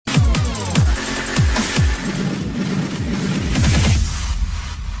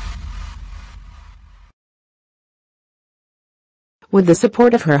With the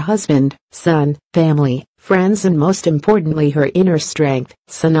support of her husband, son, family, friends and most importantly her inner strength,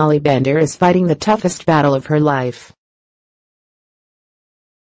 Sonali Bendre is fighting the toughest battle of her life.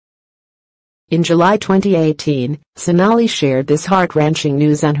 In July 2018, Sonali shared this heart-wrenching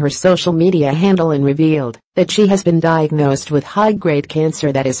news on her social media handle and revealed that she has been diagnosed with high-grade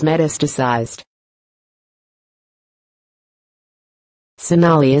cancer that is metastasized.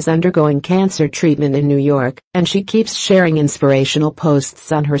 Sonali is undergoing cancer treatment in New York, and she keeps sharing inspirational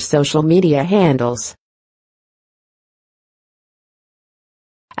posts on her social media handles.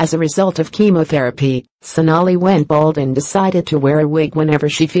 As a result of chemotherapy, Sonali went bald and decided to wear a wig whenever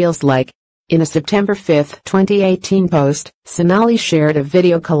she feels like. In a September 5, 2018 post, Sonali shared a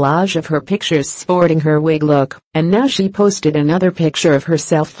video collage of her pictures sporting her wig look, and now she posted another picture of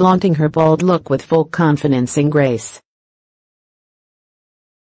herself flaunting her bald look with full confidence and grace.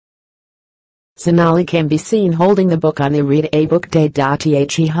 Sonali can be seen holding the book on the Read a Book Day.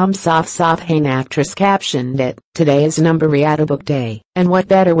 The Hum Saf Saf Hain actress captioned it, "Today is Number Read a Book Day, and what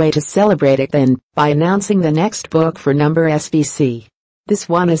better way to celebrate it than by announcing the next book for Number SBC. This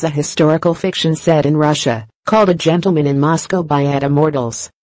one is a historical fiction set in Russia, called A Gentleman in Moscow by Adam Mortals.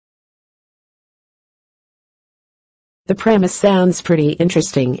 The premise sounds pretty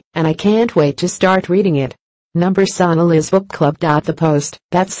interesting, and I can't wait to start reading it. Number Sonali's Book Club." The post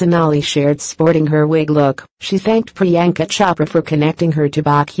that Sonali shared sporting her wig look, she thanked Priyanka Chopra for connecting her to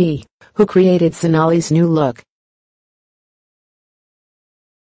Baki, who created Sonali's new look.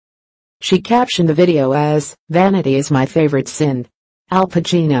 She captioned the video as, "Vanity is my favorite sin. Al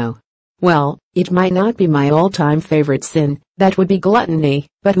Pacino. Well, it might not be my all-time favorite sin, that would be gluttony,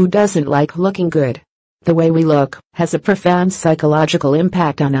 but who doesn't like looking good? The way we look has a profound psychological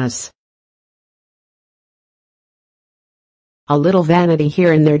impact on us. A little vanity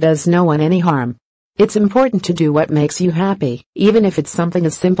here and there does no one any harm. It's important to do what makes you happy, even if it's something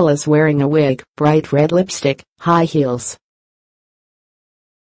as simple as wearing a wig, bright red lipstick, high heels.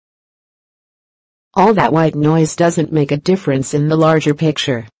 All that white noise doesn't make a difference in the larger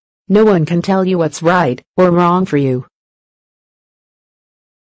picture. No one can tell you what's right or wrong for you."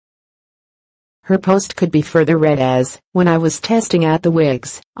 Her post could be further read as, "When I was testing out the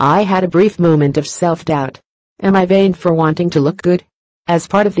wigs, I had a brief moment of self-doubt. Am I vain for wanting to look good? As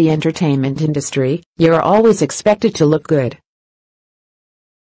part of the entertainment industry, you're always expected to look good.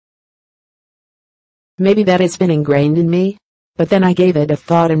 Maybe that has been ingrained in me. But then I gave it a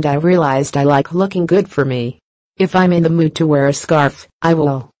thought and I realized I like looking good for me. If I'm in the mood to wear a scarf, I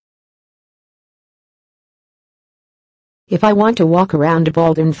will. If I want to walk around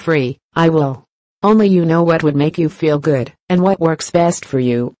bald and free, I will. Only you know what would make you feel good and what works best for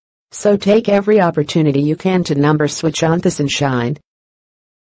you. So take every opportunity you can to switch on this and shine.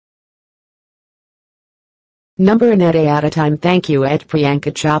 Number and a day at a time." Thank you at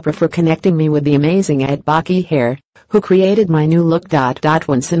Priyanka Chopra for connecting me with the amazing at Baki Hair, who created my new look.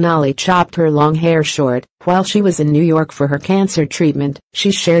 When Sonali chopped her long hair short while she was in New York for her cancer treatment,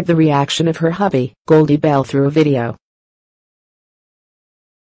 she shared the reaction of her hubby, Goldie Bell, through a video.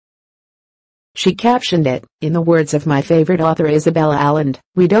 She captioned it, "In the words of my favorite author Isabella Allen,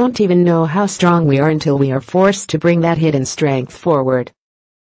 we don't even know how strong we are until we are forced to bring that hidden strength forward.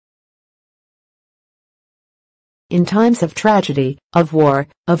 In times of tragedy, of war,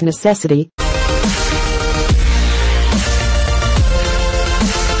 of necessity,